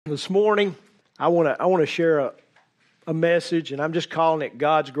This morning, I want to share a message, and I'm just calling it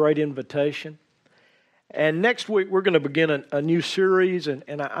God's Great Invitation. And next week, we're going to begin a new series, and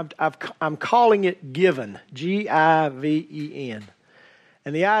I'm calling it Given, Given.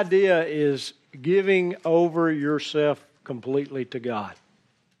 And the idea is giving over yourself completely to God.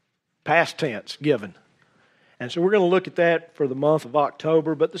 Past tense, given. And so we're going to look at that for the month of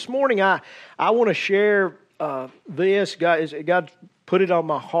October. But this morning, I want to share this. God put it on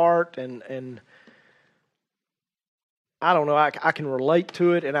my heart, and I don't know, I can relate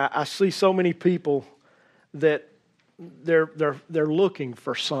to it, and I see so many people that they're looking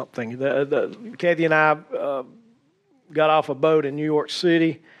for something. Kathy and I got off a boat in New York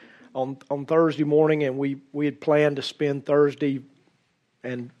City on Thursday morning, and we had planned to spend Thursday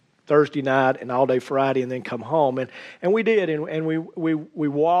night and all day Friday and then come home. And we did, and we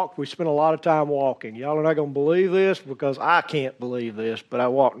walked. We spent a lot of time walking. Y'all are not going to believe this because I can't believe this, but I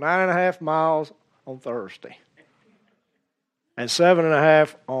walked 9.5 miles on Thursday and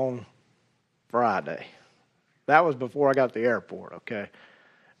 7.5 on Friday. That was before I got to the airport, okay?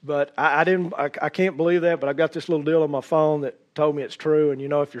 But I can't believe that, but I've got this little deal on my phone that told me it's true, and you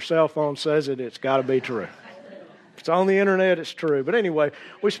know if your cell phone says it, it's got to be true. It's on the internet, it's true. But anyway,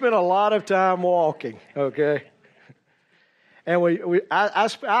 we spent a lot of time walking, okay? And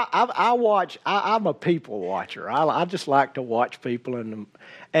I watch. I'm a people watcher. I just like to watch people, and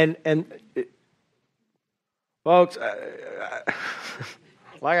folks,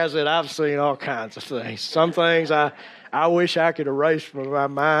 like I said, I've seen all kinds of things. Some things I wish I could erase from my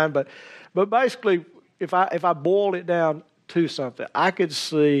mind, but basically, if I boiled it down to something, I could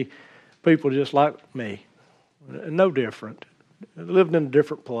see people just like me. No different. They lived in a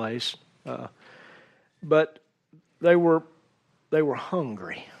different place, but they were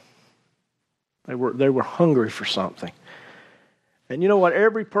hungry. They were hungry for something. And you know what?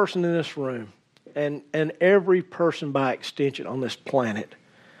 Every person in this room, and every person by extension on this planet,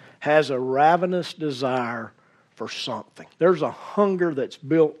 has a ravenous desire for something. There's a hunger that's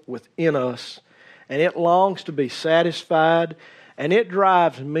built within us, and it longs to be satisfied. And it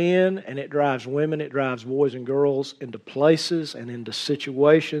drives men, and it drives women, it drives boys and girls into places and into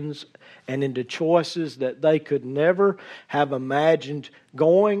situations and into choices that they could never have imagined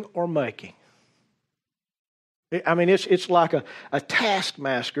going or making. I mean, it's like a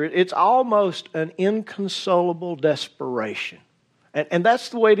taskmaster. It's almost an inconsolable desperation. And that's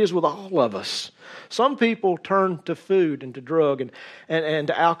the way it is with all of us. Some people turn to food and to drug and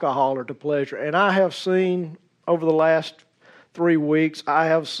to alcohol or to pleasure. And I have seen over the last 3 weeks, I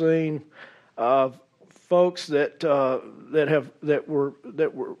have seen folks that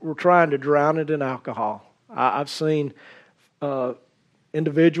were trying to drown it in alcohol. I've seen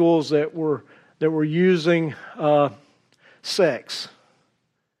individuals that were using sex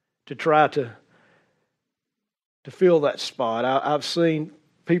to try to fill that spot. I've seen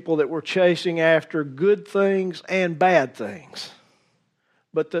people that were chasing after good things and bad things.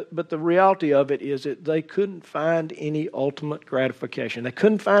 But the reality of it is that they couldn't find any ultimate gratification. They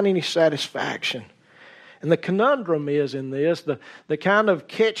couldn't find any satisfaction. And the conundrum is in this, the kind of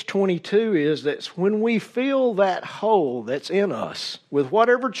catch-22 is that when we fill that hole that's in us with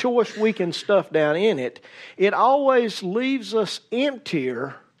whatever choice we can stuff down in it, it always leaves us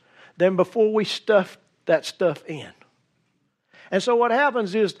emptier than before we stuff that stuff in. And so what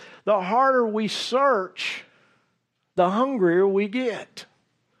happens is the harder we search, the hungrier we get.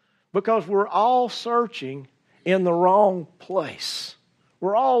 Because we're all searching in the wrong place.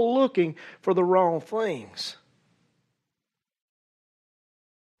 We're all looking for the wrong things.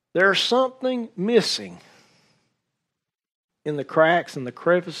 There's something missing in the cracks and the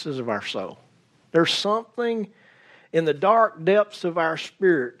crevices of our soul. There's something in the dark depths of our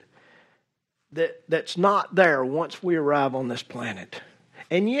spirit that's not there once we arrive on this planet.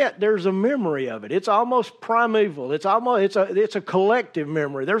 And yet there's a memory of it. It's almost primeval. It's a collective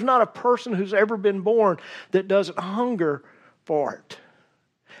memory. There's not a person who's ever been born that doesn't hunger for it.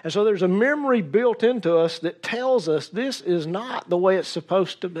 And so there's a memory built into us that tells us this is not the way it's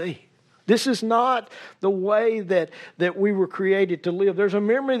supposed to be. This is not the way that we were created to live. There's a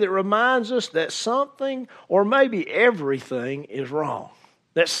memory that reminds us that something, or maybe everything, is wrong.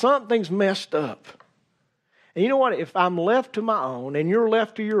 That something's messed up. And you know what? If I'm left to my own and you're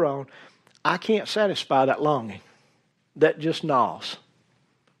left to your own, I can't satisfy that longing. That just gnaws.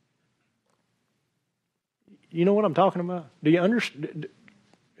 You know what I'm talking about? Do you understand?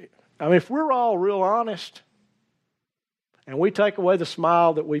 I mean, if we're all real honest and we take away the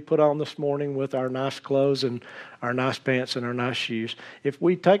smile that we put on this morning with our nice clothes and our nice pants and our nice shoes, if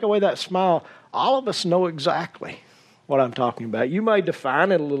we take away that smile, all of us know exactly what I'm talking about. You may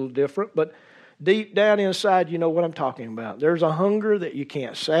define it a little different, but deep down inside, you know what I'm talking about. There's a hunger that you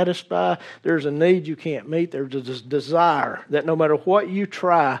can't satisfy. There's a need you can't meet. There's a desire that no matter what you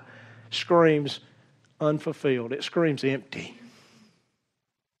try, screams unfulfilled. It screams empty.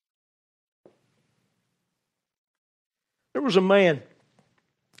 There was a man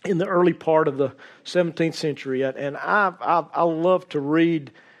in the early part of the 17th century, and I love to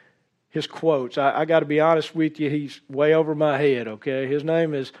read his quotes. I got to be honest with you, he's way over my head, okay? His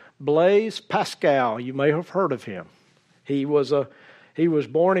name is Blaise Pascal. You may have heard of him. He was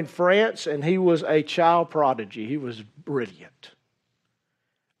born in France, and he was a child prodigy. He was brilliant.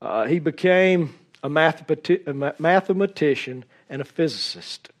 He became a mathematician and a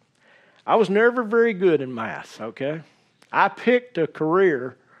physicist. I was never very good in math, okay? I picked a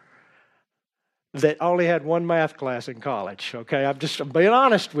career that only had one math class in college, okay? I'm being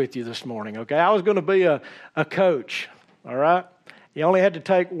honest with you this morning, okay? I was going to be a coach, all right? You only had to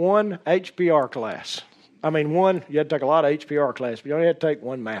take one HPR class. You had to take a lot of HPR classes, but you only had to take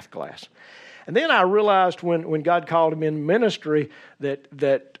one math class. And then I realized when God called him in ministry that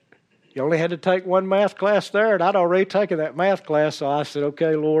you only had to take one math class there, and I'd already taken that math class, so I said,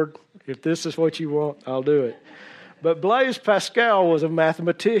 okay, Lord, if this is what you want, I'll do it. But Blaise Pascal was a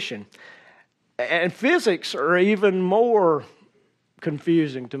mathematician. And physics are even more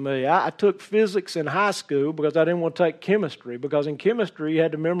confusing to me. I took physics in high school because I didn't want to take chemistry, because in chemistry you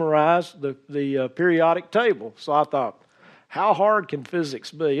had to memorize the periodic table. So I thought, how hard can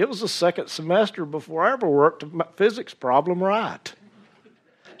physics be? It was the second semester before I ever worked a physics problem right.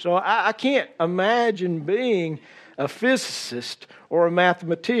 So I can't imagine being a physicist or a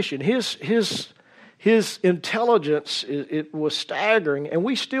mathematician. His intelligence, it was staggering, and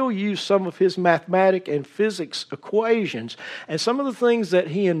we still use some of his mathematics and physics equations. And some of the things that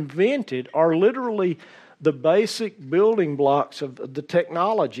he invented are literally the basic building blocks of the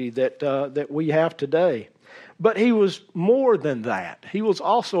technology that we have today. But he was more than that. He was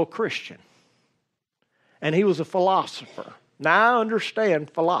also a Christian, and he was a philosopher. Now I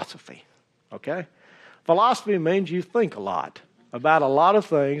understand philosophy, okay? Philosophy means you think a lot about a lot of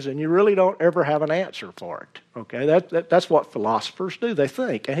things, and you really don't ever have an answer for it. Okay, that's what philosophers do. They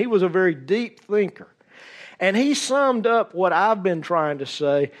think. And he was a very deep thinker. And he summed up what I've been trying to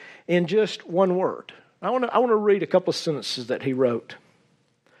say in just one word. I want to read a couple of sentences that he wrote.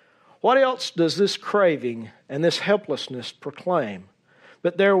 What else does this craving and this helplessness proclaim?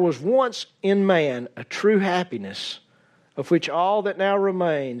 But there was once in man a true happiness, of which all that now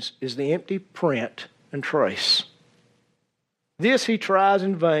remains is the empty print and trace. This he tries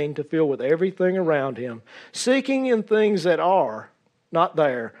in vain to fill with everything around him, seeking in things that are not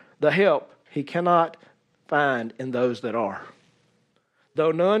there the help he cannot find in those that are.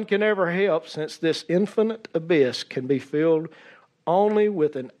 Though none can ever help, since this infinite abyss can be filled only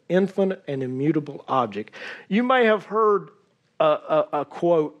with an infinite and immutable object. You may have heard a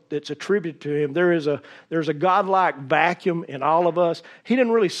quote that's attributed to him. There's a godlike vacuum in all of us. He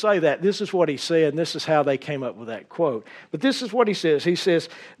didn't really say that. This is what he said, and this is how they came up with that quote. But this is what he says. He says,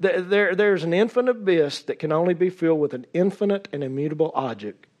 there's an infinite abyss that can only be filled with an infinite and immutable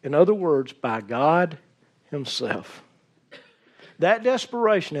object. In other words, by God himself. That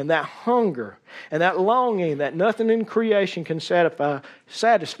desperation and that hunger and that longing that nothing in creation can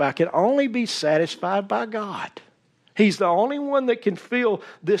satisfy can only be satisfied by God. He's the only one that can fill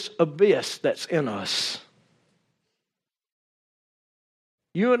this abyss that's in us.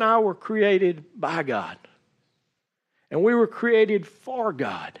 You and I were created by God. And we were created for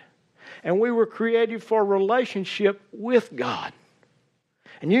God. And we were created for a relationship with God.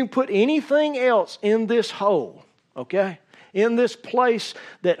 And you can put anything else in this hole, okay? In this place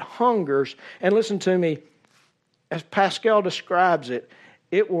that hungers. And listen to me, as Pascal describes it,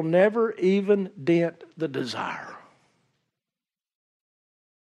 it will never even dent the desire.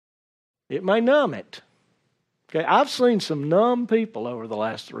 It may numb it. Okay, I've seen some numb people over the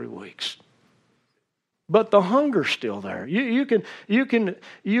last 3 weeks. But the hunger's still there. You can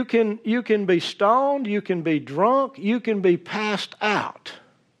be stoned, you can be drunk, you can be passed out.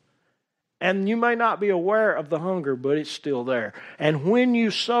 And you may not be aware of the hunger, but it's still there. And when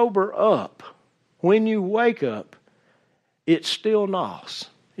you sober up, when you wake up, it still gnaws.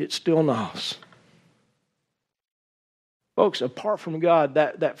 It still gnaws. Folks, apart from God,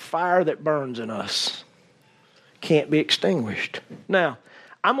 that fire that burns in us can't be extinguished. Now,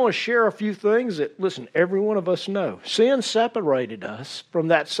 I'm going to share a few things that, listen, every one of us know. Sin separated us from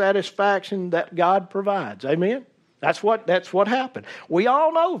that satisfaction that God provides. Amen? That's what happened. We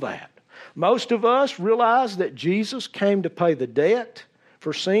all know that. Most of us realize that Jesus came to pay the debt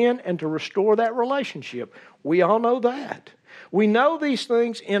for sin and to restore that relationship. We all know that. We know these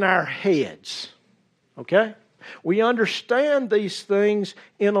things in our heads. Okay? We understand these things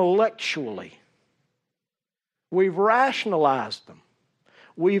intellectually. We've rationalized them.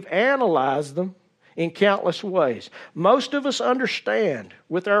 We've analyzed them in countless ways. Most of us understand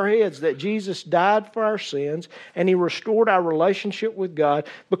with our heads that Jesus died for our sins and He restored our relationship with God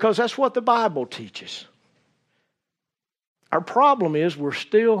because that's what the Bible teaches. Our problem is we're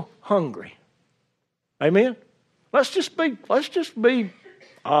still hungry. Amen? Let's just be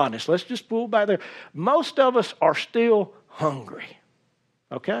honest. Let's just pull back there. Most of us are still hungry.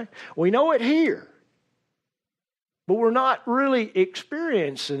 Okay? We know it here. But we're not really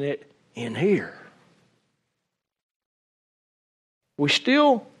experiencing it in here. We're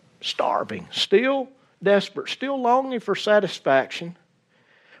still starving, still desperate, still longing for satisfaction,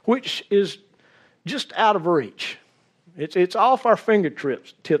 which is just out of reach. It's off our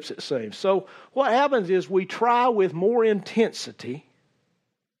fingertips, it seems. So what happens is we try with more intensity.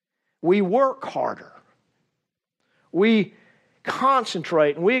 We work harder. We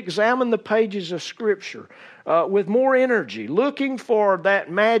concentrate and we examine the pages of Scripture with more energy, looking for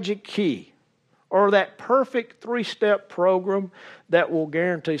that magic key or that perfect 3-step program that will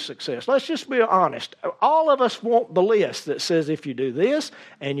guarantee success. Let's just be honest. All of us want the list that says if you do this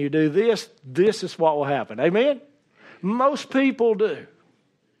and you do this, this is what will happen. Amen? Most people do.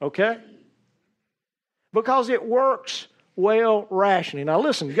 Okay? Because it works well rationally. Now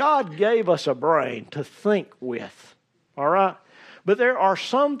listen, God gave us a brain to think with. All right? But there are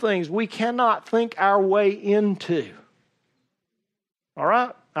some things we cannot think our way into. All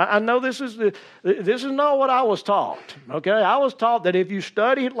right? I know this is not what I was taught. Okay? I was taught that if you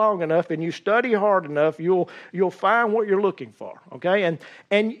study it long enough and you study hard enough, you'll find what you're looking for. Okay?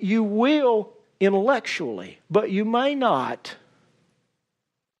 And you will intellectually, but you may not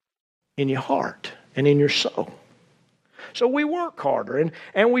in your heart and in your soul. So we work harder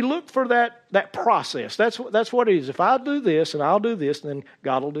and we look for that process. That's what it is. If I do this and I'll do this, then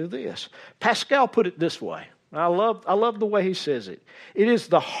God will do this. Pascal put it this way. I love the way he says it. It is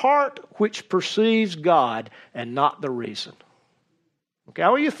the heart which perceives God and not the reason. Okay, I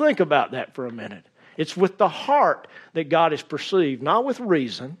want you to think about that for a minute. It's with the heart that God is perceived, not with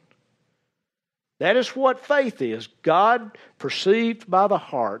reason. That is what faith is. God perceived by the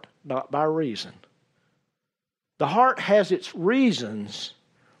heart, not by reason. The heart has its reasons,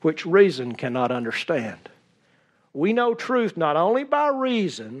 which reason cannot understand. We know truth not only by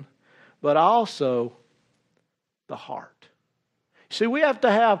reason, but also the heart. See, we have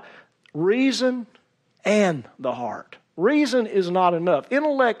to have reason and the heart. Reason is not enough.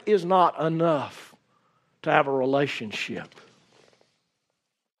 Intellect is not enough to have a relationship.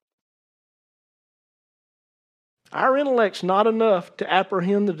 Our intellect's not enough to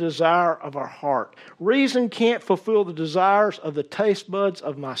apprehend the desire of our heart. Reason can't fulfill the desires of the taste buds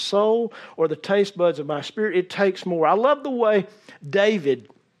of my soul or the taste buds of my spirit. It takes more. I love the way David,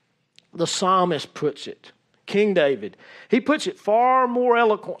 the psalmist, puts it. King David. He puts it far more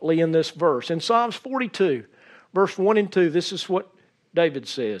eloquently in this verse. In Psalms 42, verse 1 and 2, this is what David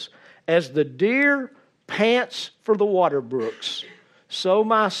says. As the deer pants for the water brooks, so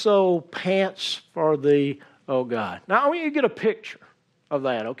my soul pants for thee, O God. Now, I want you to get a picture of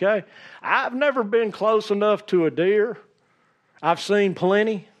that, okay? I've never been close enough to a deer. I've seen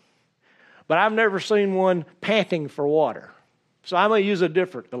plenty, but I've never seen one panting for water. So I'm going to use a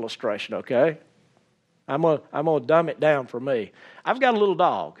different illustration, okay? I'm going to dumb it down for me. I've got a little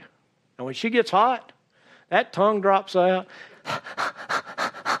dog, and when she gets hot, that tongue drops out.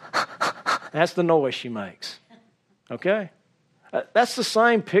 That's the noise she makes, okay? That's the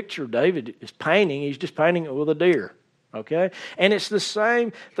same picture David is painting. He's just painting it with a deer. Okay? And it's the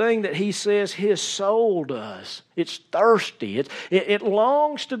same thing that he says his soul does. It's thirsty. It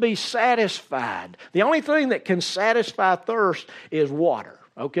longs to be satisfied. The only thing that can satisfy thirst is water.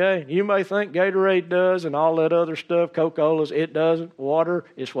 Okay? You may think Gatorade does and all that other stuff, Coca-Cola's, it doesn't. Water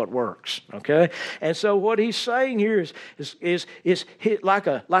is what works. Okay? And so what he's saying here is like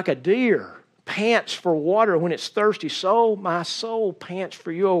a deer pants for water when it's thirsty. So my soul pants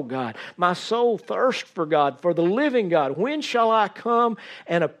for you, O God. My soul thirsts for God, for the living God. When shall I come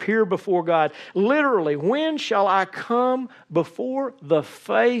and appear before God? Literally, when shall I come before the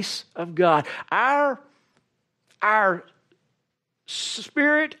face of God? Our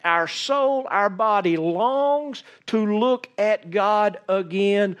spirit, our soul, our body longs to look at God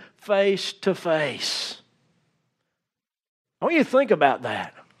again face to face. I want you to think about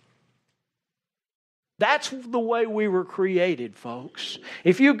that. That's the way we were created, folks.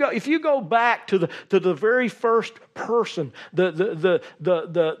 If you go back to the very first person,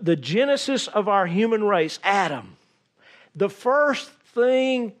 the genesis of our human race, Adam, the first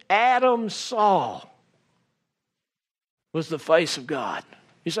thing Adam saw was the face of God.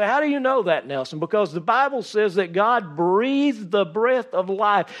 You say, how do you know that, Nelson? Because the Bible says that God breathed the breath of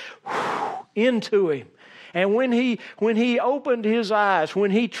life into him. And when he opened his eyes, when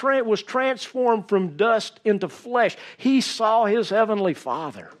he was transformed from dust into flesh, he saw his heavenly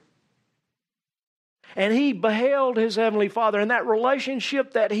Father. And he beheld his heavenly Father. And that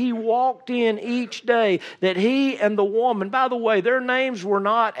relationship that he walked in each day, that he and the woman, by the way, their names were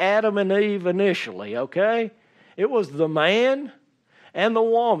not Adam and Eve initially, okay? It was the man and the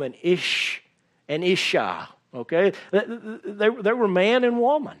woman, Ish and Isha, okay? They were man and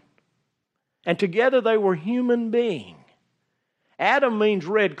woman. And together they were human beings. Adam means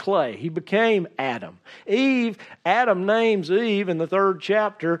red clay. He became Adam. Adam names Eve in the 3rd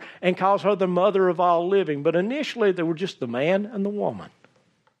chapter and calls her the mother of all living. But initially they were just the man and the woman.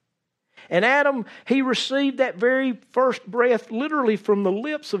 And Adam, he received that very first breath literally from the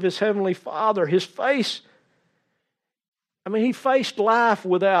lips of his heavenly Father. His face, he faced life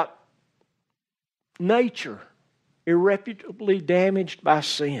without nature, irreparably damaged by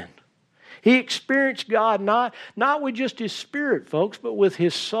sin. He experienced God not with just his spirit, folks, but with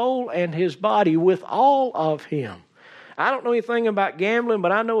his soul and his body, with all of him. I don't know anything about gambling,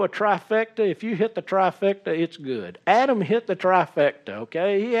 but I know a trifecta. If you hit the trifecta, it's good. Adam hit the trifecta,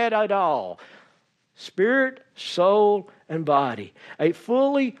 okay? He had it all. Spirit, soul, and body. A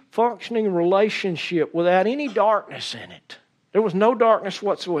fully functioning relationship without any darkness in it. There was no darkness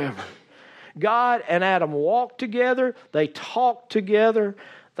whatsoever. God and Adam walked together. They talked together.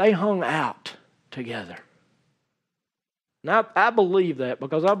 They hung out together. Now, I believe that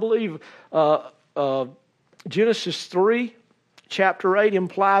because I believe Genesis 3, chapter 8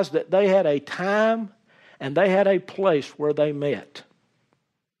 implies that they had a time and they had a place where they met.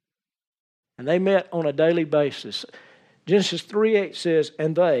 And they met on a daily basis. Genesis 3:8 says,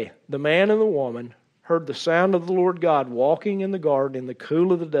 and they, the man and the woman, heard the sound of the Lord God walking in the garden in the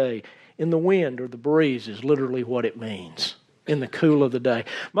cool of the day. In the wind or the breeze is literally what it means. In the cool of the day.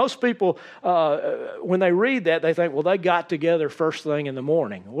 Most people, when they read that, they think, well, they got together first thing in the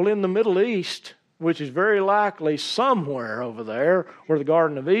morning. Well, in the Middle East, which is very likely somewhere over there where the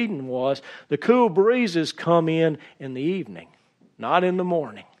Garden of Eden was, the cool breezes come in the evening, not in the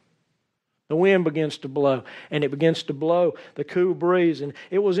morning. The wind begins to blow, and it begins to blow the cool breeze. And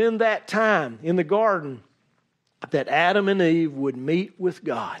it was in that time, in the garden, that Adam and Eve would meet with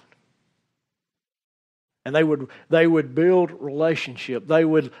God. And they would build relationship. They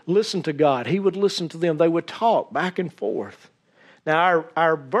would listen to God. He would listen to them. They would talk back and forth. Now,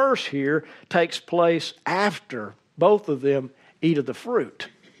 our verse here takes place after both of them eat of the fruit.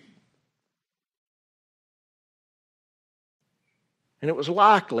 And it was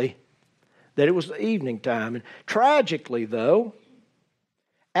likely that it was the evening time. And tragically, though,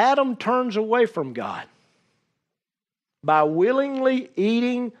 Adam turns away from God by willingly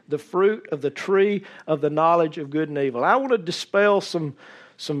eating the fruit of the tree of the knowledge of good and evil. I want to dispel some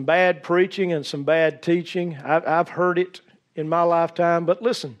bad preaching and some bad teaching. I've heard it in my lifetime, but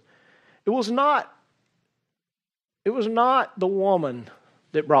listen, it was not the woman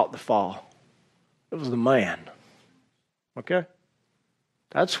that brought the fall. It was the man. Okay?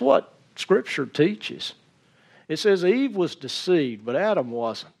 That's what Scripture teaches. It says Eve was deceived, but Adam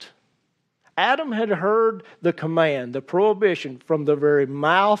wasn't. Adam had heard the command, the prohibition from the very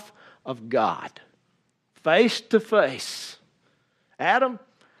mouth of God, face to face. Adam,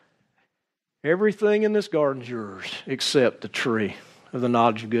 everything in this garden is yours except the tree of the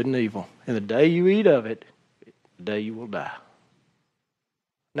knowledge of good and evil. And the day you eat of it, the day you will die.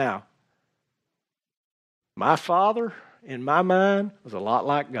 Now, my father, in my mind, was a lot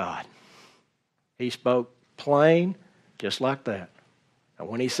like God. He spoke plain, just like that. And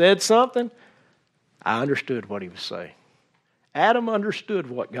when he said something, I understood what he was saying. Adam understood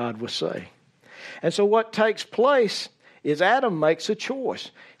what God was saying. And so what takes place is Adam makes a choice.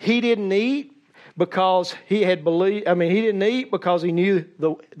 He didn't eat because he had believed, he didn't eat because he knew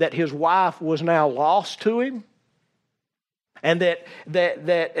that his wife was now lost to him. And that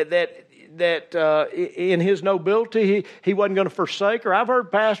in his nobility, he wasn't going to forsake her. I've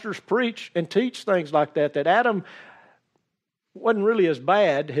heard pastors preach and teach things like that Adam wasn't really as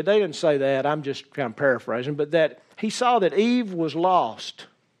bad. They didn't say that. I'm just kind of paraphrasing. But that he saw that Eve was lost.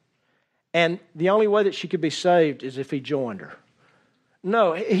 And the only way that she could be saved is if he joined her.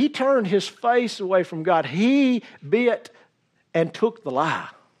 No, he turned his face away from God. He bit and took the lie.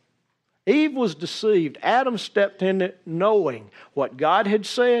 Eve was deceived. Adam stepped in it knowing what God had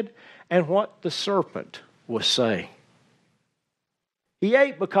said and what the serpent was saying. He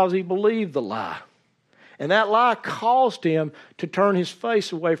ate because he believed the lie. And that lie caused him to turn his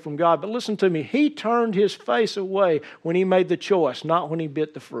face away from God. But listen to me, he turned his face away when he made the choice, not when he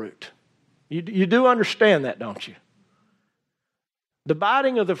bit the fruit. You do understand that, don't you? The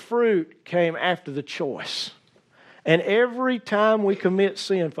biting of the fruit came after the choice. And every time we commit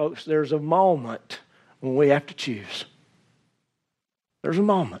sin, folks, there's a moment when we have to choose. There's a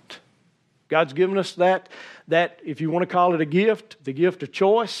moment. God's given us that, if you want to call it a gift, the gift of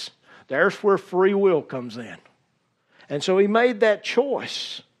choice. There's where free will comes in. And so he made that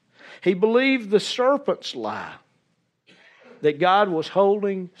choice. He believed the serpent's lie that God was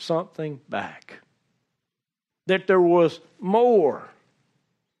holding something back, that there was more.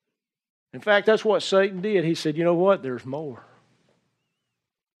 In fact, that's what Satan did. He said, you know what? There's more.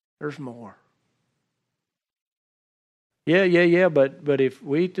 There's more. Yeah, but if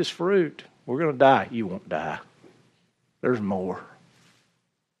we eat this fruit, we're going to die. You won't die. There's more.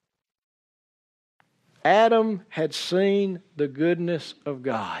 Adam had seen the goodness of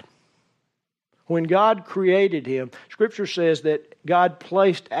God. When God created him, Scripture says that God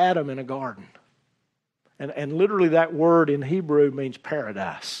placed Adam in a garden. And literally that word in Hebrew means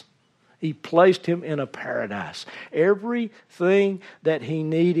paradise. He placed him in a paradise. Everything that he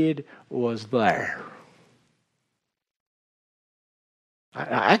needed was there.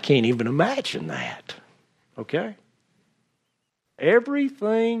 I can't even imagine that. Okay?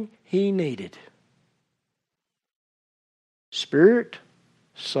 Everything he needed. Spirit,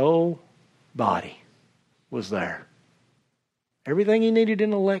 soul, body was there. Everything he needed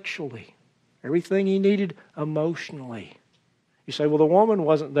intellectually. Everything he needed emotionally. You say, well, the woman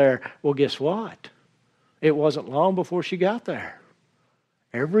wasn't there. Well, guess what? It wasn't long before she got there.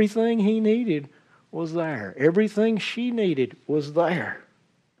 Everything he needed was there. Everything she needed was there.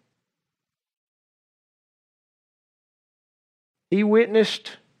 He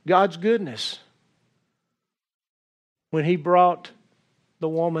witnessed God's goodness when he brought the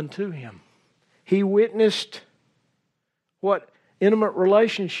woman to him. He witnessed what intimate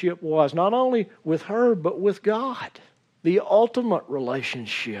relationship was, not only with her, but with God. The ultimate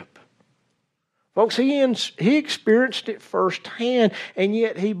relationship. Folks, he experienced it firsthand, and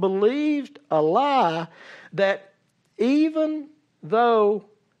yet he believed a lie that even though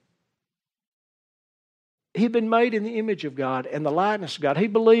he'd been made in the image of God and the likeness of God, he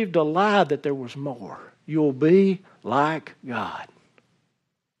believed a lie that there was more. You'll be like God.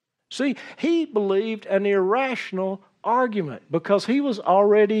 See, he believed an irrational argument because he was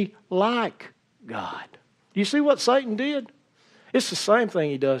already like God. Do you see what Satan did? It's the same thing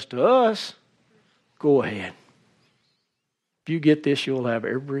he does to us. Go ahead. If you get this, you'll have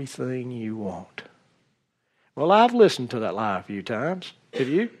everything you want. Well, I've listened to that lie a few times. Have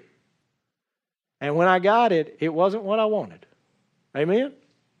you? And when I got it, it wasn't what I wanted. Amen?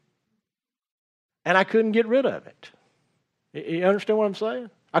 And I couldn't get rid of it. You understand what I'm saying?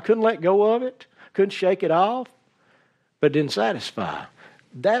 I couldn't let go of it. Couldn't shake it off. But it didn't satisfy.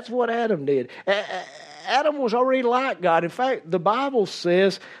 That's what Adam did. Adam was already like God. In fact, the Bible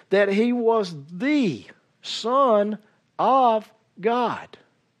says that he was the Son of God.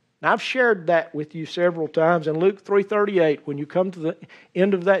 Now, I've shared that with you several times in Luke 3:38, when you come to the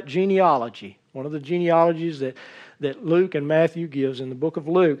end of that genealogy, one of the genealogies that Luke and Matthew gives in the book of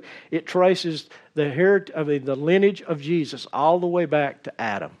Luke, it traces the lineage of Jesus all the way back to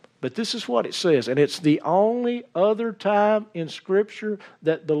Adam. But this is what it says, and it's the only other time in Scripture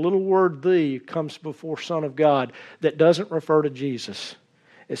that the little word "the" comes before Son of God that doesn't refer to Jesus.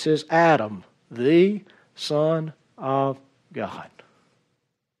 It says Adam, the Son of God.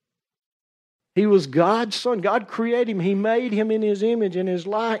 He was God's son. God created him. He made him in his image and his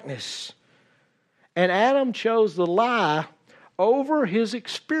likeness. And Adam chose the lie over his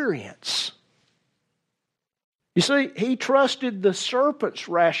experience. You see, he trusted the serpent's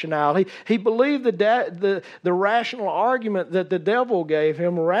rationality. He believed the rational argument that the devil gave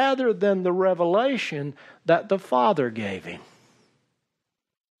him rather than the revelation that the Father gave him.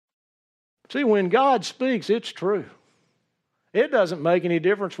 See, when God speaks, it's true. It doesn't make any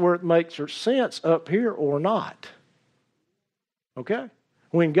difference where it makes sense up here or not. Okay?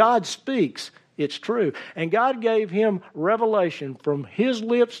 When God speaks, it's true. And God gave him revelation from his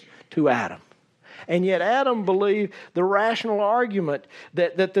lips to Adam. And yet Adam believed the rational argument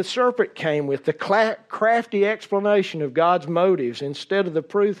that the serpent came with, the crafty explanation of God's motives instead of the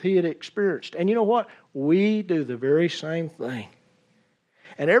proof he had experienced. And you know what? We do the very same thing.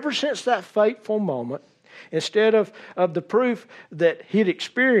 And ever since that fateful moment, Instead of the proof that he'd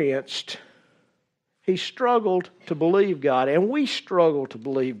experienced, he struggled to believe God. And we struggle to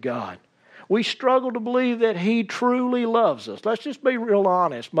believe God. We struggle to believe that He truly loves us. Let's just be real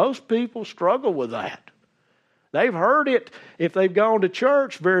honest. Most people struggle with that. They've heard it, if they've gone to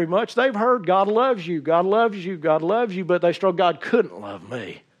church very much, they've heard God loves you, God loves you, God loves you, but they struggle, God couldn't love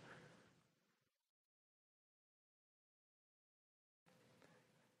me.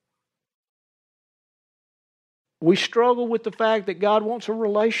 We struggle with the fact that God wants a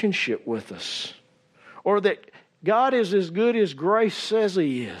relationship with us, or that God is as good as grace says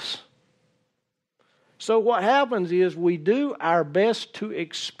He is. So what happens is we do our best to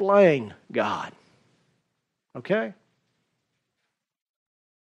explain God. Okay?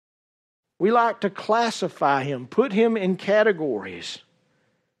 We like to classify Him, put Him in categories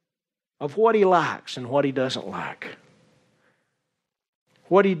of what He likes and what He doesn't like,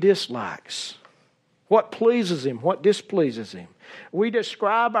 what He dislikes, what pleases Him, what displeases Him. We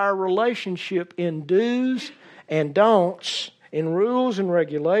describe our relationship in do's and don'ts, in rules and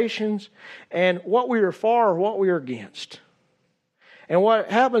regulations, and what we are for or what we are against. And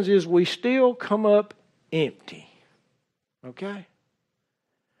what happens is we still come up empty. Okay?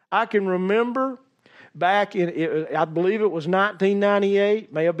 I can remember back in, I believe it was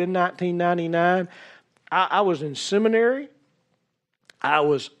 1998, may have been 1999. I was in seminary. I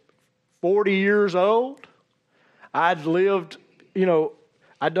was 40 years old. I'd lived,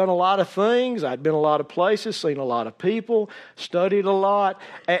 I'd done a lot of things. I'd been a lot of places, seen a lot of people, studied a lot.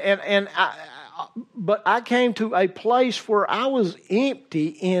 But I came to a place where I was empty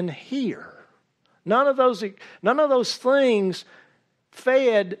in here. None of those things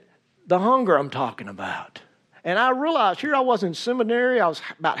fed the hunger I'm talking about. And I realized here I was in seminary. I was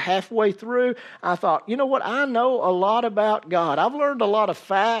about halfway through. I thought, you know what? I know a lot about God. I've learned a lot of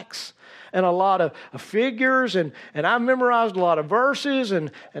facts and a lot of figures, and I've memorized a lot of verses,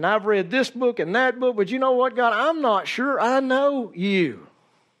 and I've read this book and that book. But you know what, God? I'm not sure I know you.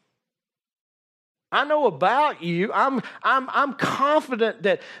 I know about you. I'm confident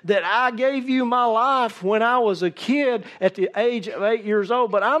that I gave you my life when I was a kid at the age of 8 years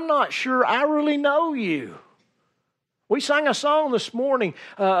old, but I'm not sure I really know you. We sang a song this morning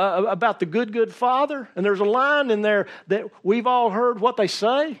about the good Father, and there's a line in there that we've all heard what they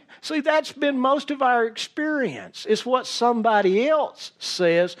say. See, that's been most of our experience. It's what somebody else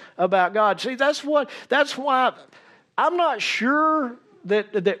says about God. See, that's why I'm not sure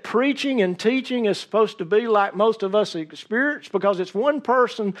that preaching and teaching is supposed to be like most of us experience, because it's one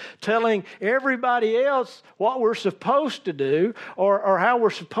person telling everybody else what we're supposed to do or how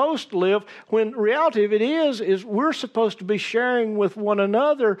we're supposed to live, when the reality of it is we're supposed to be sharing with one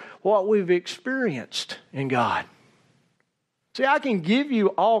another what we've experienced in God. See, I can give you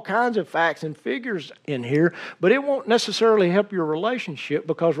all kinds of facts and figures in here, but it won't necessarily help your relationship,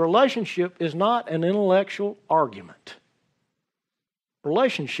 because relationship is not an intellectual argument.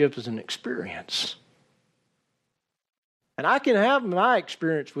 Relationship is an experience. And I can have my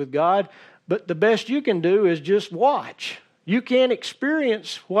experience with God, but the best you can do is just watch. You can't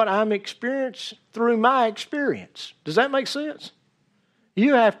experience what I'm experiencing through my experience. Does that make sense?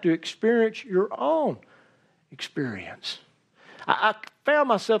 You have to experience your own experience. I found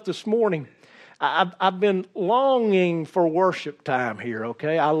myself this morning, I've been longing for worship time here,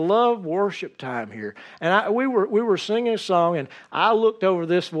 okay? I love worship time here. And we were singing a song, and I looked over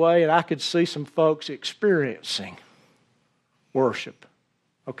this way, and I could see some folks experiencing worship,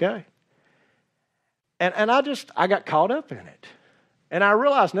 okay? And I got caught up in it. And I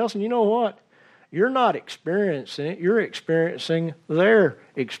realized, Nelson, you know what? You're not experiencing it. You're experiencing their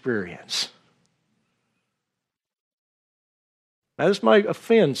experience. Now, this may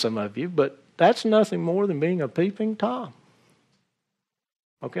offend some of you, but that's nothing more than being a peeping Tom.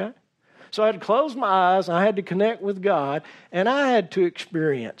 Okay? So I had to close my eyes, and I had to connect with God, and I had to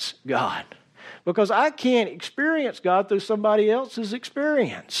experience God. Because I can't experience God through somebody else's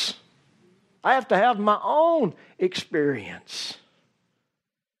experience. I have to have my own experience.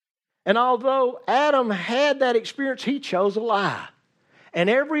 And although Adam had that experience, he chose a lie. And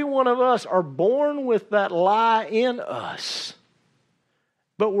every one of us are born with that lie in us.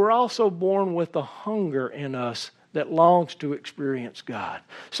 But we're also born with the hunger in us that longs to experience God.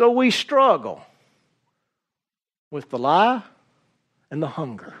 So we struggle with the lie and the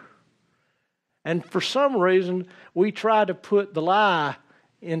hunger. And for some reason, we try to put the lie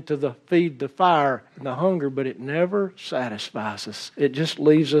into the feed the fire and the hunger, but it never satisfies us. It just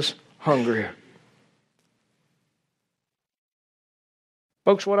leaves us hungrier.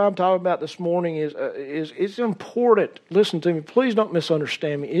 Folks, what I'm talking about this morning is it's important. Listen to me. Please don't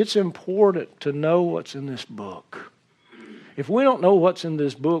misunderstand me. It's important to know what's in this book. If we don't know what's in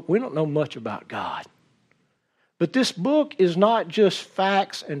this book, we don't know much about God. But this book is not just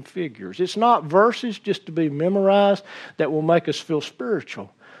facts and figures. It's not verses just to be memorized that will make us feel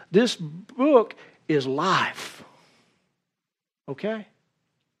spiritual. This book is life. Okay?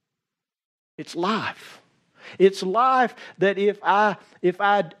 It's life. It's life that if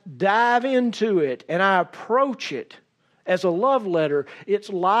I dive into it and I approach it as a love letter, it's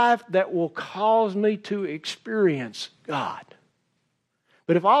life that will cause me to experience God.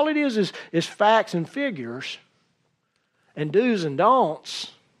 But if all it is facts and figures and do's and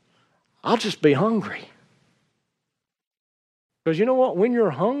don'ts, I'll just be hungry. Because you know what? When you're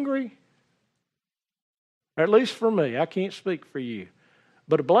hungry, or at least for me, I can't speak for you,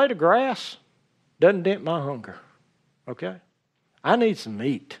 but a blade of grass doesn't dent my hunger. Okay? I need some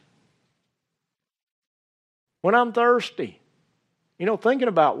meat. When I'm thirsty, thinking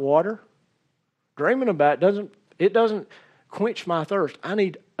about water, dreaming about it doesn't quench my thirst. I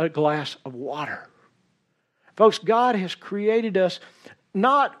need a glass of water. Folks, God has created us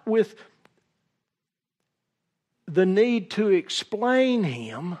not with the need to explain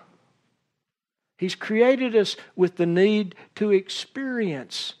Him. He's created us with the need to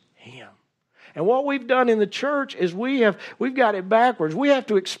experience Him. And what we've done in the church is we've got it backwards. We have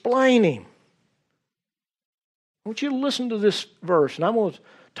to explain Him. I want you to listen to this verse, and I'm going to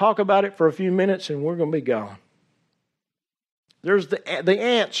talk about it for a few minutes, and we're going to be gone. There's the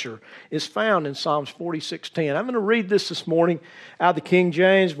answer is found in Psalms 46:10. I'm going to read this morning out of the King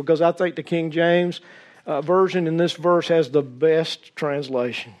James because I think the King James version in this verse has the best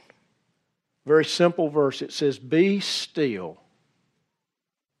translation. Very simple verse. It says, "Be still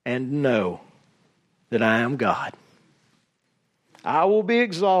and know that I am God. I will be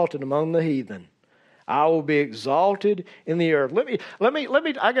exalted among the heathen. I will be exalted in the earth."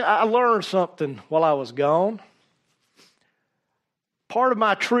 I learned something while I was gone. Part of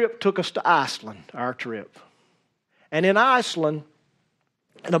my trip took us to Iceland, our trip. And in Iceland,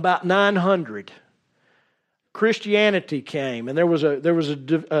 in about 900, Christianity came, and there was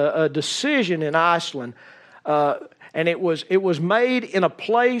a decision in Iceland, and it was made in a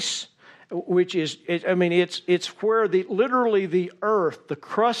place which is, it's where literally the earth, the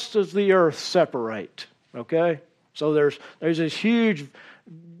crusts of the earth separate. Okay, so there's this huge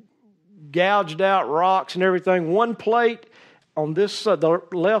gouged out rocks and everything. One plate on this side, the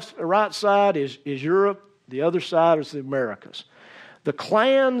right side is Europe. The other side is the Americas. The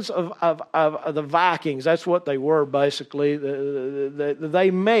clans of the Vikings, that's what they were basically.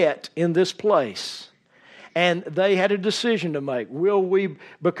 They met in this place. And they had a decision to make. Will we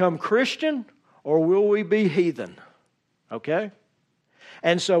become Christian or will we be heathen? Okay?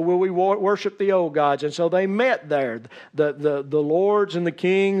 And so will we worship the old gods? And so they met there. The lords and the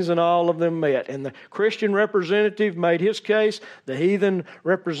kings and all of them met. And the Christian representative made his case. The heathen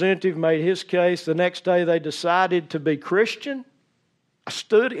representative made his case. The next day they decided to be Christian. I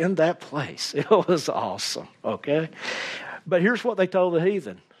stood in that place. It was awesome. Okay? But here's what they told the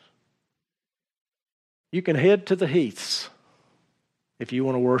heathen. You can head to the heaths if you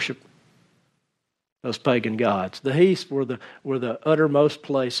want to worship those pagan gods. The heaths were the uttermost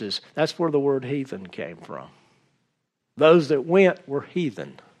places. That's where the word heathen came from. Those that went were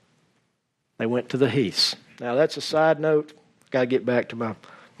heathen. They went to the heaths. Now that's a side note. Got to get back to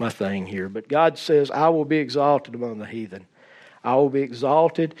my thing here. But God says, I will be exalted among the heathen. I will be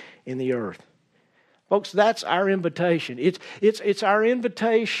exalted in the earth. Folks, that's our invitation. It's our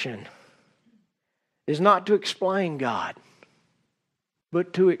invitation is not to explain God,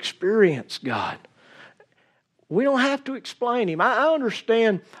 but to experience God. We don't have to explain Him. I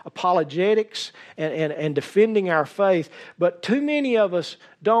understand apologetics and defending our faith, but too many of us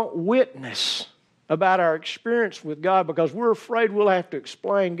don't witness about our experience with God because we're afraid we'll have to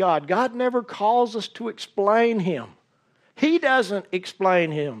explain God. God never calls us to explain Him. He doesn't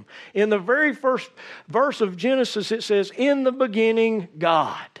explain Him. In the very first verse of Genesis, it says, "In the beginning,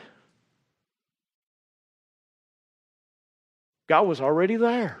 God." God was already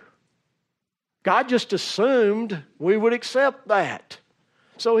there. God just assumed we would accept that.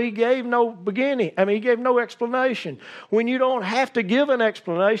 So He gave no beginning. He gave no explanation. When you don't have to give an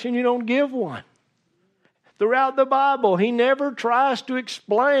explanation, you don't give one. Throughout the Bible, He never tries to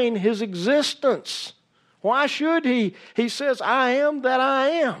explain His existence. Why should He? He says, I am that I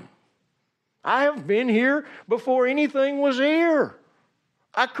am. I have been here before anything was here.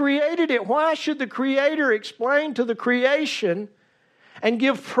 I created it. Why should the Creator explain to the creation and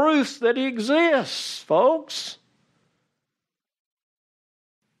give proof that He exists, folks?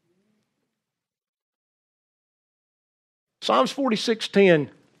 Psalms 46:10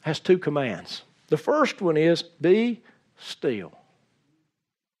 has two commands. The first one is, be still.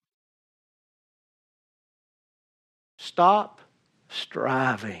 Stop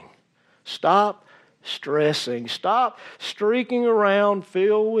striving. Stop stressing. Stop streaking around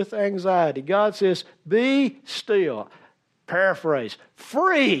filled with anxiety. God says, be still. Paraphrase,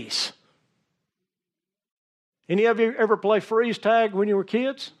 freeze. Any of you ever play freeze tag when you were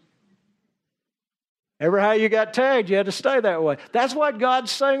kids? Ever how you got tagged, you had to stay that way. That's what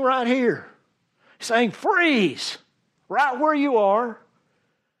God's saying right here. He's saying, freeze right where you are.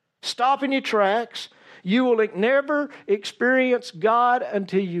 Stop in your tracks. You will never experience God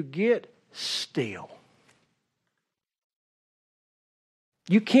until you get still.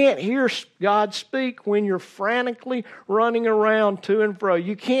 You can't hear God speak when you're frantically running around to and fro.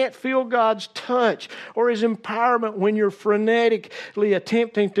 You can't feel God's touch or His empowerment when you're frenetically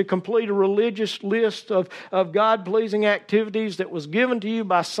attempting to complete a religious list of God-pleasing activities that was given to you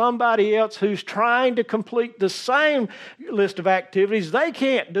by somebody else who's trying to complete the same list of activities. They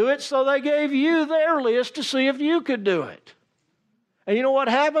can't do it, so they gave you their list to see if you could do it. And you know what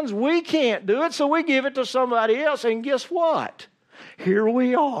happens? We can't do it, so we give it to somebody else, and guess what? Here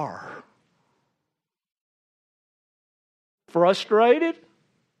we are. Frustrated,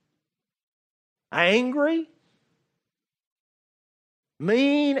 angry,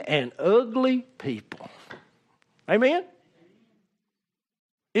 mean, and ugly people. Amen?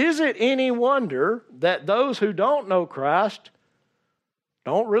 Is it any wonder that those who don't know Christ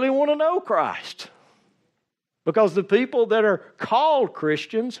don't really want to know Christ? Because the people that are called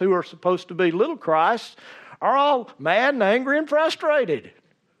Christians, who are supposed to be little Christs, are all mad and angry and frustrated.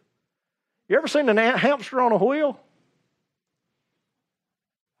 You ever seen a hamster on a wheel?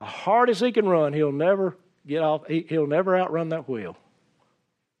 As hard as he can run, he'll never get off. He'll never outrun that wheel.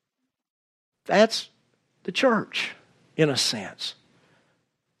 That's the church, in a sense.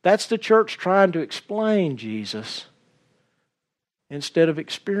 That's the church trying to explain Jesus instead of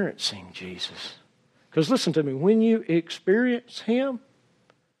experiencing Jesus. Because listen to me, when you experience Him,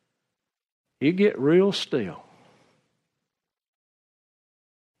 you get real still.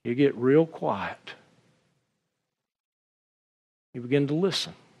 You get real quiet. You begin to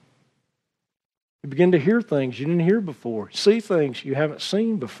listen. You begin to hear things you didn't hear before, see things you haven't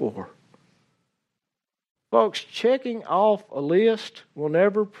seen before. Folks, checking off a list will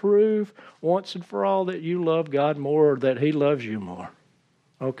never prove once and for all that you love God more or that He loves you more.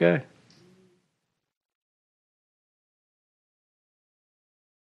 Okay?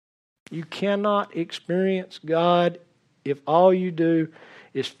 You cannot experience God if all you do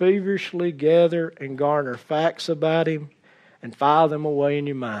is feverishly gather and garner facts about Him and file them away in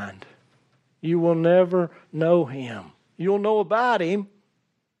your mind. You will never know Him. You'll know about Him.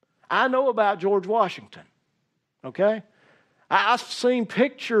 I know about George Washington. Okay? I've seen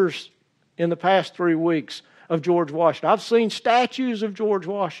pictures in the past 3 weeks of George Washington. I've seen statues of George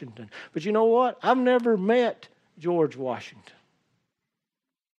Washington. But you know what? I've never met George Washington.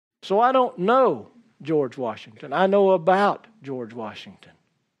 So I don't know George Washington. I know about George Washington.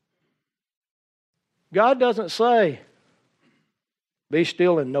 God doesn't say, be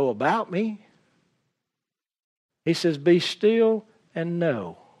still and know about me. He says, be still and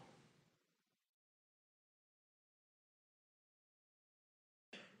know.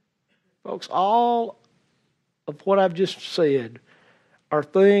 Folks, all of what I've just said are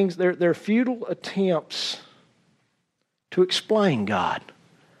things, they're futile attempts to explain God.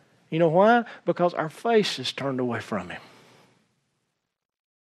 You know why? Because our face is turned away from Him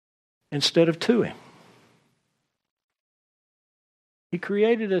instead of to Him. He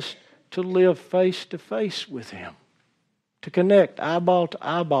created us to live face to face with Him, to connect eyeball to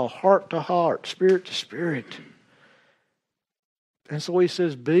eyeball, heart to heart, spirit to spirit. And so He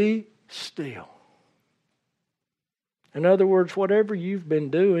says, be still. In other words, whatever you've been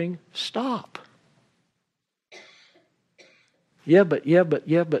doing, stop. Yeah, but. Yeah,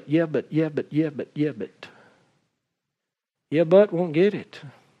 but won't get it.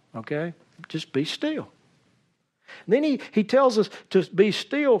 Okay? Just be still. And then he tells us to be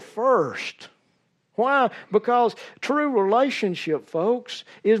still first. Why? Because true relationship, folks,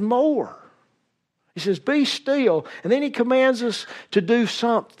 is more. He says, be still. And then He commands us to do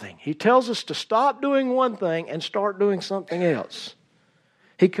something. He tells us to stop doing one thing and start doing something else.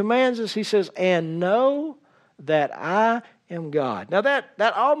 He commands us, He says, and know that I am God. Now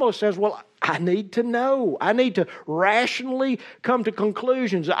that almost says, well, I need to know. I need to rationally come to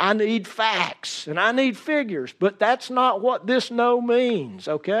conclusions. I need facts and I need figures. But that's not what this know means,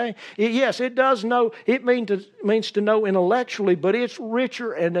 okay? Yes, it does know. It means to know intellectually, but it's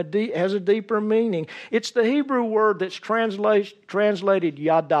richer and has a deeper meaning. It's the Hebrew word that's translated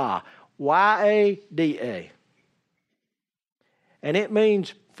yada, Y-A-D-A. And it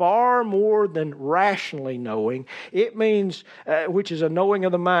means far more than rationally knowing. It means, which is a knowing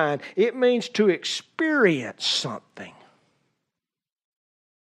of the mind, it means to experience something.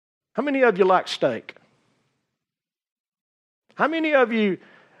 How many of you like steak? How many of you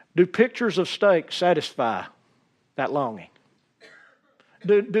do pictures of steak satisfy that longing?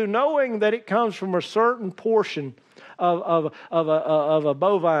 Do knowing that it comes from a certain portion of a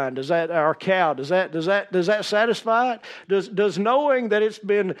bovine, or a cow, does that satisfy it? Does knowing that it's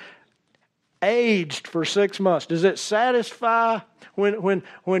been aged for 6 months, does it satisfy when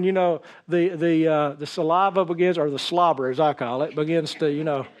you know the saliva begins, or the slobber as I call it, begins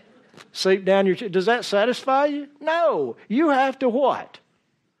to seep down your chest? Does that satisfy you? No. You have to what?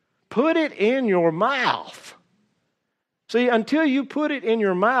 Put it in your mouth. See, until you put it in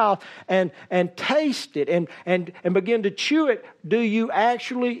your mouth and taste it and begin to chew it, do you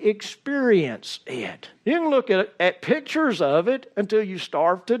actually experience it? You can look at pictures of it until you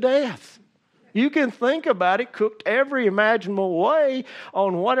starve to death. You can think about it cooked every imaginable way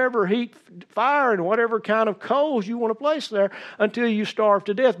on whatever heat, fire, and whatever kind of coals you want to place there until you starve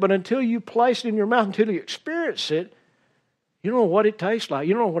to death. But until you place it in your mouth, until you experience it, you don't know what it tastes like.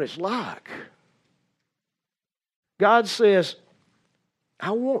 You don't know what it's like. God says,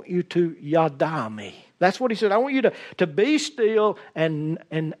 I want you to yada me. That's what He said. I want you to be still and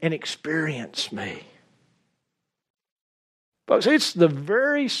experience me. Folks, it's the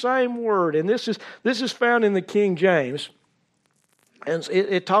very same word, and this is found in the King James. And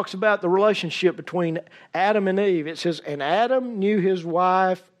it talks about the relationship between Adam and Eve. It says, and Adam knew his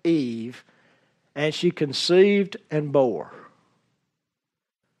wife Eve, and she conceived and bore.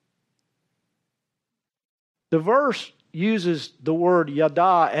 The verse uses the word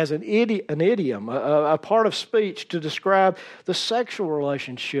yada as an idiom, a part of speech to describe the sexual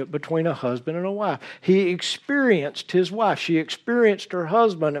relationship between a husband and a wife. He experienced his wife. She experienced her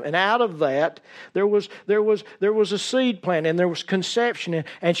husband. And out of that, there was a seed plant and there was conception,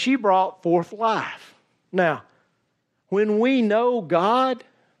 and she brought forth life. Now, when we know God,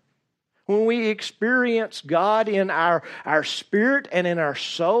 when we experience God in our spirit and in our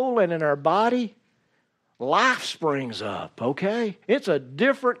soul and in our body, life springs up, okay? It's a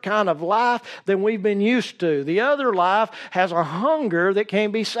different kind of life than we've been used to. The other life has a hunger that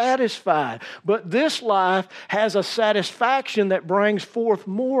can't be satisfied. But this life has a satisfaction that brings forth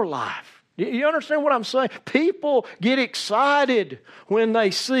more life. You understand what I'm saying? People get excited when they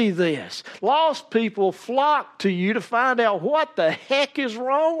see this. Lost people flock to you to find out what the heck is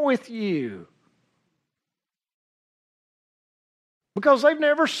wrong with you. Because they've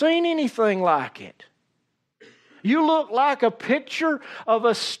never seen anything like it. You look like a picture of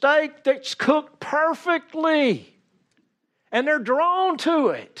a steak that's cooked perfectly. And they're drawn to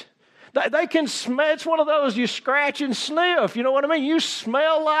it. They can smell. It's one of those you scratch and sniff. You know what I mean? You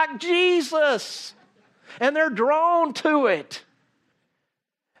smell like Jesus. And they're drawn to it.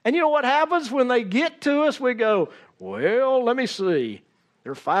 And you know what happens when they get to us? We go, well, let me see.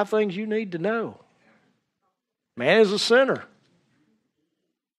 There are 5 things you need to know. Man is a sinner.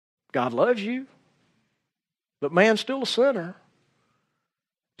 God loves you. But man's still a sinner.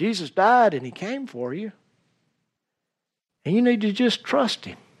 Jesus died and He came for you. And you need to just trust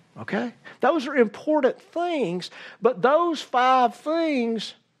Him, okay? Those are important things, but those 5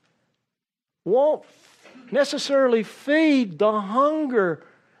 things won't necessarily feed the hunger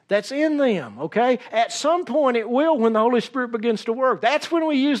that's in them, okay? At some point it will when the Holy Spirit begins to work. That's when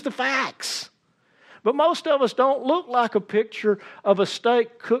we use the facts. But most of us don't look like a picture of a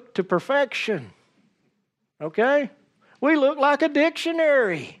steak cooked to perfection. Okay? We look like a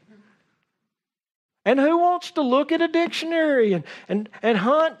dictionary. And who wants to look at a dictionary and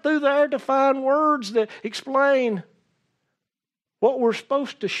hunt through there to find words that explain what we're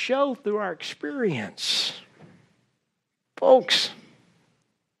supposed to show through our experience? Folks,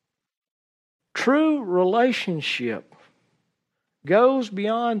 true relationship goes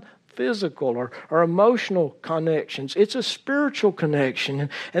beyond physical or emotional connections. It's a spiritual connection,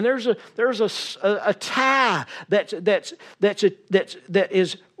 and there's a tie that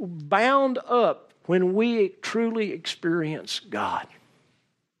is bound up when we truly experience God.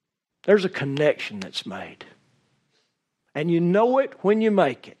 There's a connection that's made, and you know it when you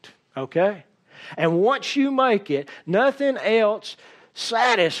make it. Okay, and once you make it, nothing else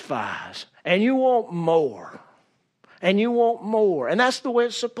satisfies And you want more. And you want more. And that's the way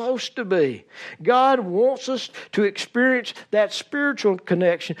it's supposed to be. God wants us to experience that spiritual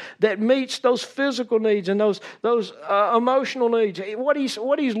connection that meets those physical needs and those emotional needs. What he's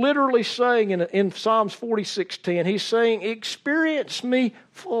literally saying in Psalms 46:10, he's saying, experience me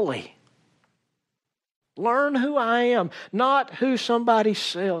fully. Learn who I am, not who somebody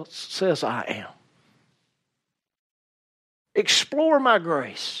else says I am. Explore my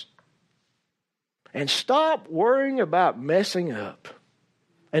grace. And stop worrying about messing up.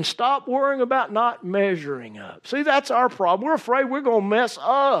 And stop worrying about not measuring up. See, that's our problem. We're afraid we're going to mess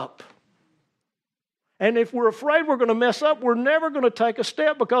up. And if we're afraid we're going to mess up, we're never going to take a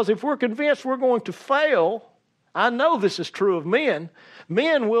step, because if we're convinced we're going to fail, I know this is true of men,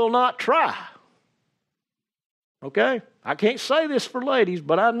 men will not try. Okay? I can't say this for ladies,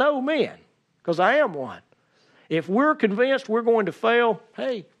 but I know men, because I am one. If we're convinced we're going to fail,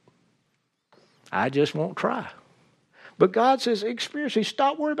 hey, I just won't try. But God says, experience.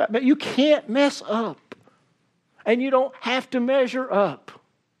 Stop worrying about it. You can't mess up. And you don't have to measure up.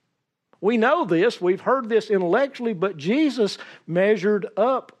 We know this. We've heard this intellectually, but Jesus measured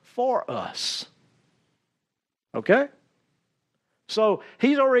up for us. Okay? So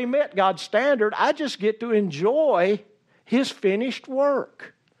He's already met God's standard. I just get to enjoy His finished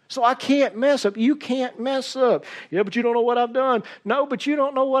work. So I can't mess up. You can't mess up. Yeah, but you don't know what I've done. No, but you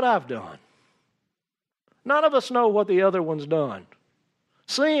don't know what I've done. None of us know what the other one's done.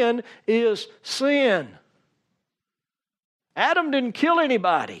 Sin is sin. Adam didn't kill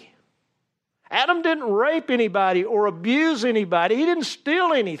anybody. Adam didn't rape anybody or abuse anybody. He didn't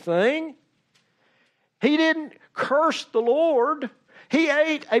steal anything. He didn't curse the Lord. He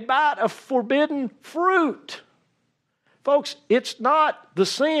ate a bite of forbidden fruit. Folks, it's not the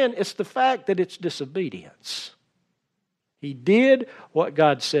sin, it's the fact that it's disobedience. He did what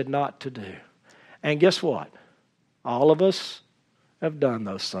God said not to do. And guess what? All of us have done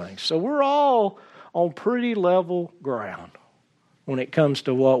those things. So we're all on pretty level ground when it comes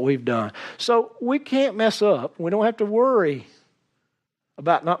to what we've done. So we can't mess up. We don't have to worry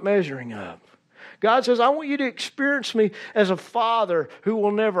about not measuring up. God says, I want you to experience me as a father who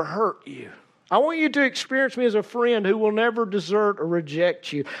will never hurt you. I want you to experience me as a friend who will never desert or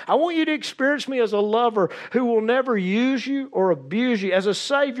reject you. I want you to experience me as a lover who will never use you or abuse you, as a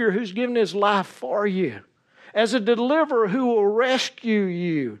Savior who's given His life for you, as a deliverer who will rescue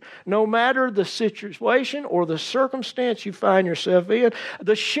you, no matter the situation or the circumstance you find yourself in.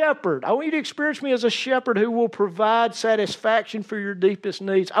 The shepherd. I want you to experience me as a shepherd who will provide satisfaction for your deepest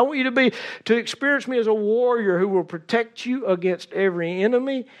needs. I want you to experience me as a warrior who will protect you against every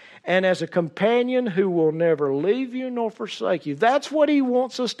enemy, and as a companion who will never leave you nor forsake you. That's what He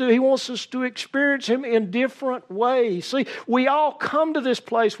wants us to do. He wants us to experience Him in different ways. See, we all come to this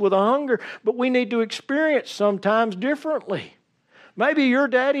place with a hunger, but we need to experience sometimes differently. Maybe your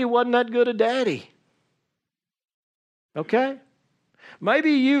daddy wasn't that good a daddy. Okay?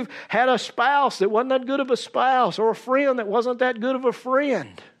 Maybe you've had a spouse that wasn't that good of a spouse, or a friend that wasn't that good of a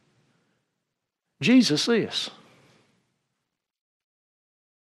friend. Jesus is.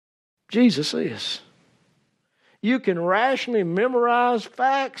 Jesus is. You can rationally memorize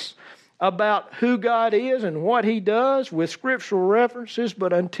facts about who God is and what He does with scriptural references,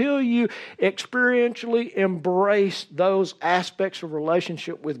 but until you experientially embrace those aspects of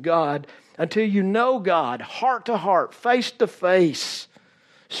relationship with God, until you know God heart to heart, face to face,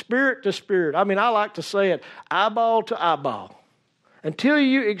 spirit to spirit. I mean, I like to say it, eyeball to eyeball. Until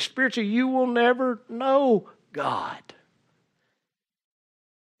you experience it, you will never know God.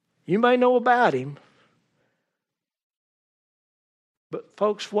 You may know about Him, but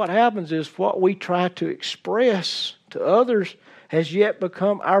folks, what happens is what we try to express to others has yet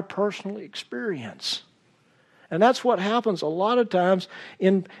become our personal experience. And that's what happens a lot of times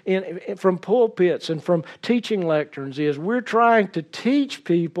from pulpits and from teaching lecterns is we're trying to teach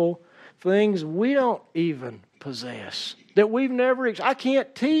people things we don't even possess, that we've never I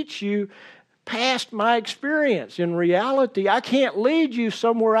can't teach you past my experience. In reality, I can't lead you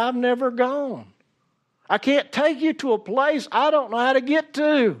somewhere I've never gone. I can't take you to a place I don't know how to get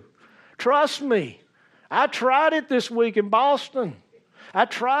to. Trust me. I tried it this week in Boston. I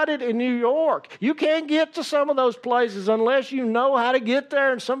tried it in New York. You can't get to some of those places unless you know how to get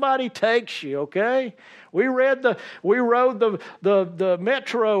there and somebody takes you, okay? We rode the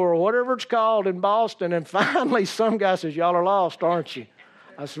metro or whatever it's called in Boston, and finally some guy says, y'all are lost, aren't you?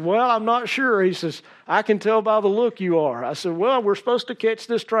 I said, well, I'm not sure. He says, I can tell by the look you are. I said, well, we're supposed to catch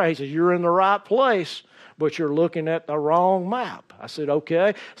this train. He says, you're in the right place, but you're looking at the wrong map. I said,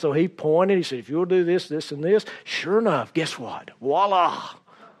 okay. So he pointed. He said, if you'll do this, this, and this, sure enough, guess what? Voila.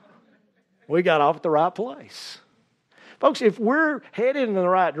 We got off at the right place. Folks, if we're headed in the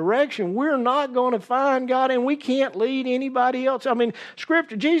right direction, we're not going to find God, and we can't lead anybody else. I mean,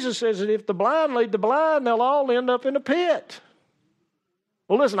 Scripture, Jesus says that if the blind lead the blind, they'll all end up in a pit.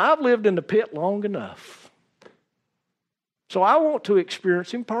 Well, listen, I've lived in the pit long enough. So I want to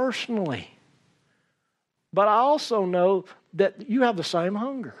experience Him personally. But I also know that you have the same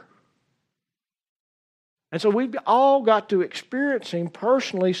hunger. And so we've all got to experience Him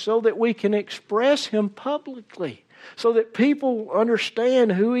personally so that we can express Him publicly, so that people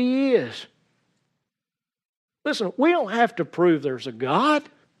understand who He is. Listen, we don't have to prove there's a God.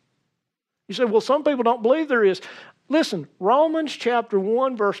 You say, well, some people don't believe there is. Listen, Romans chapter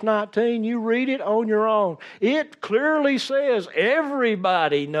 1, verse 19, you read it on your own. It clearly says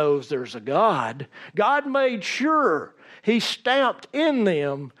everybody knows there's a God. God made sure He stamped in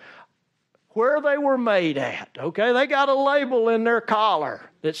them where they were made at. Okay, they got a label in their collar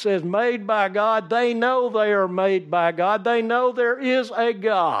that says made by God. They know they are made by God. They know there is a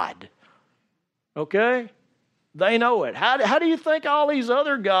God. Okay? They know it. How do you think all these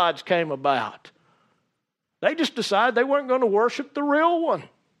other gods came about? They just decided they weren't going to worship the real one.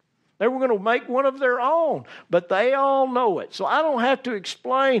 They were going to make one of their own. But they all know it. So I don't have to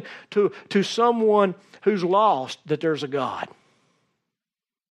explain to someone who's lost that there's a God.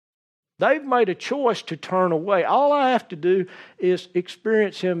 They've made a choice to turn away. All I have to do is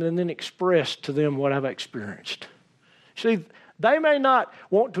experience Him and then express to them what I've experienced. See, they may not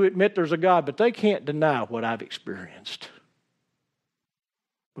want to admit there's a God, but they can't deny what I've experienced.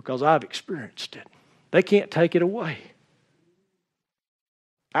 Because I've experienced it. They can't take it away.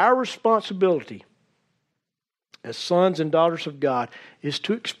 Our responsibility as sons and daughters of God is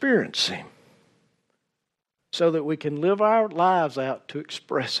to experience Him so that we can live our lives out to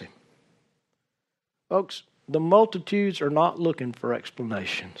express Him. Folks, the multitudes are not looking for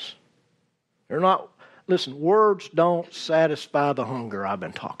explanations. They're not, listen, words don't satisfy the hunger I've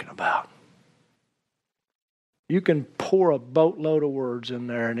been talking about. You can pour a boatload of words in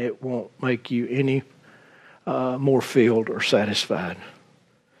there and it won't make you any more filled or satisfied.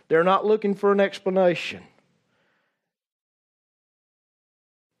 They're not looking for an explanation.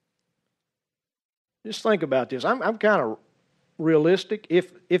 Just think about this. I'm kind of realistic.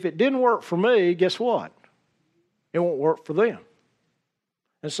 If it didn't work for me, guess what? It won't work for them.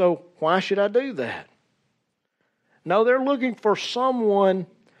 And so why should I do that? No, they're looking for someone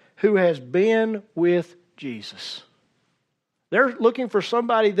who has been with Jesus. They're looking for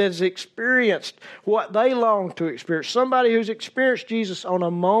somebody that's experienced what they long to experience. Somebody who's experienced Jesus on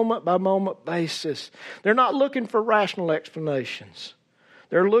a moment-by-moment basis. They're not looking for rational explanations.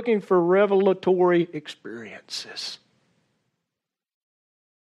 They're looking for revelatory experiences.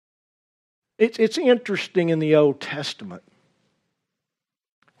 It's interesting in the Old Testament.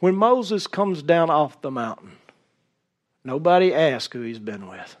 When Moses comes down off the mountain, nobody asks who he's been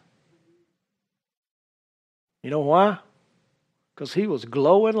with. You know why? Because he was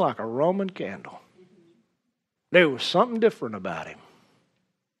glowing like a Roman candle. There was something different about him.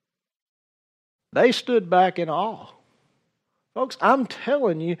 They stood back in awe. Folks, I'm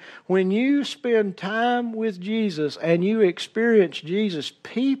telling you, when you spend time with Jesus and you experience Jesus,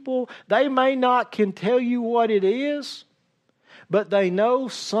 people, they may not can tell you what it is, but they know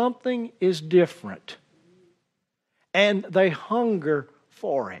something is different. And they hunger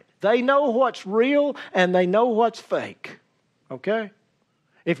for it. They know what's real and they know what's fake. Okay?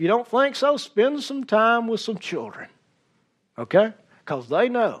 If you don't think so, spend some time with some children. Okay? Because they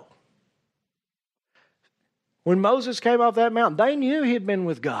know. When Moses came off that mountain, they knew he'd been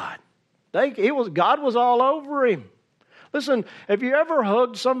with God. God was all over him. Listen, have you ever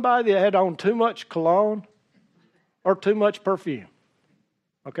hugged somebody that had on too much cologne or too much perfume?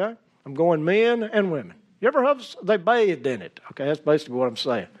 Okay? I'm going men and women. You ever hug? They bathed in it. Okay, that's basically what I'm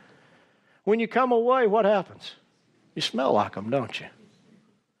saying. When you come away, what happens? You smell like them, don't you?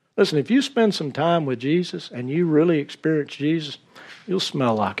 Listen, if you spend some time with Jesus and you really experience Jesus, you'll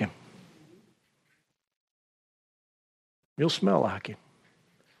smell like Him. You'll smell like Him.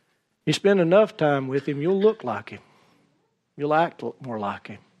 You spend enough time with Him, you'll look like Him. You'll act more like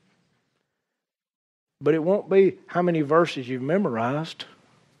Him. But it won't be how many verses you've memorized.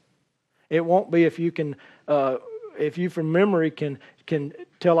 It won't be if you from memory can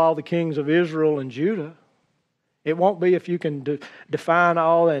tell all the kings of Israel and Judah. It won't be if you can define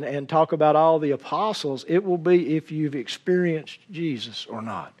all and talk about all the apostles. It will be if you've experienced Jesus or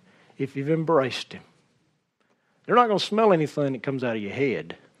not. If you've embraced Him. They're not going to smell anything that comes out of your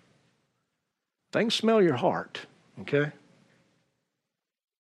head. They can smell your heart. Okay?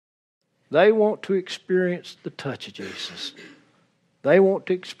 They want to experience the touch of Jesus. They want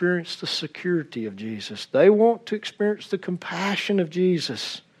to experience the security of Jesus. They want to experience the compassion of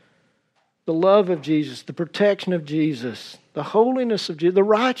Jesus, the love of Jesus, the protection of Jesus, the holiness of Jesus, the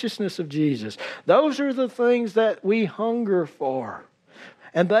righteousness of Jesus. Those are the things that we hunger for.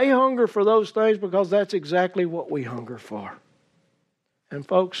 And they hunger for those things because that's exactly what we hunger for. And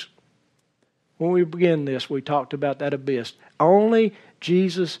folks, when we begin this, we talked about that abyss. Only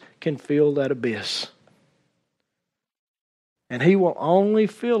Jesus can fill that abyss. And He will only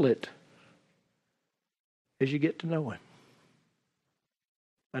fill it as you get to know Him.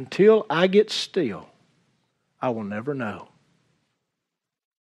 Until I get still, I will never know.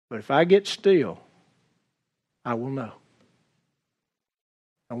 But if I get still, I will know.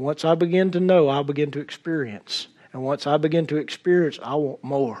 And once I begin to know, I'll begin to experience. And once I begin to experience, I want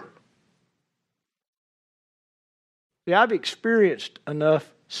more. See, I've experienced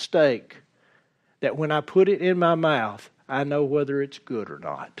enough steak that when I put it in my mouth, I know whether it's good or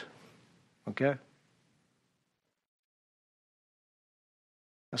not. Okay?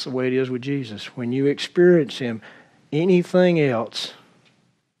 That's the way it is with Jesus. When you experience Him, anything else,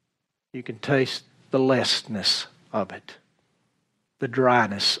 you can taste the lessness of it, the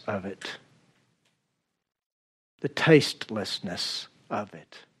dryness of it, the tastelessness of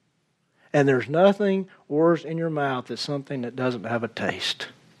it. And there's nothing worse in your mouth than something that doesn't have a taste.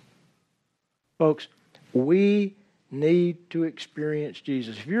 Folks, we need to experience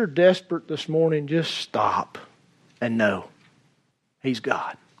Jesus. If you're desperate this morning, just stop and know He's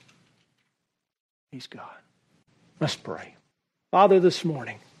God. He's God. Let's pray. Father, this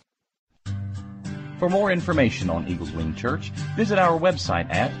morning, for more information on Eagles Wing Church, visit our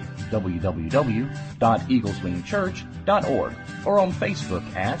website at www.eagleswingchurch.org or on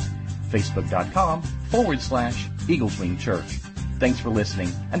Facebook at facebook.com/Eagles Wing Church. Thanks for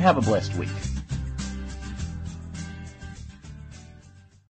listening and have a blessed week.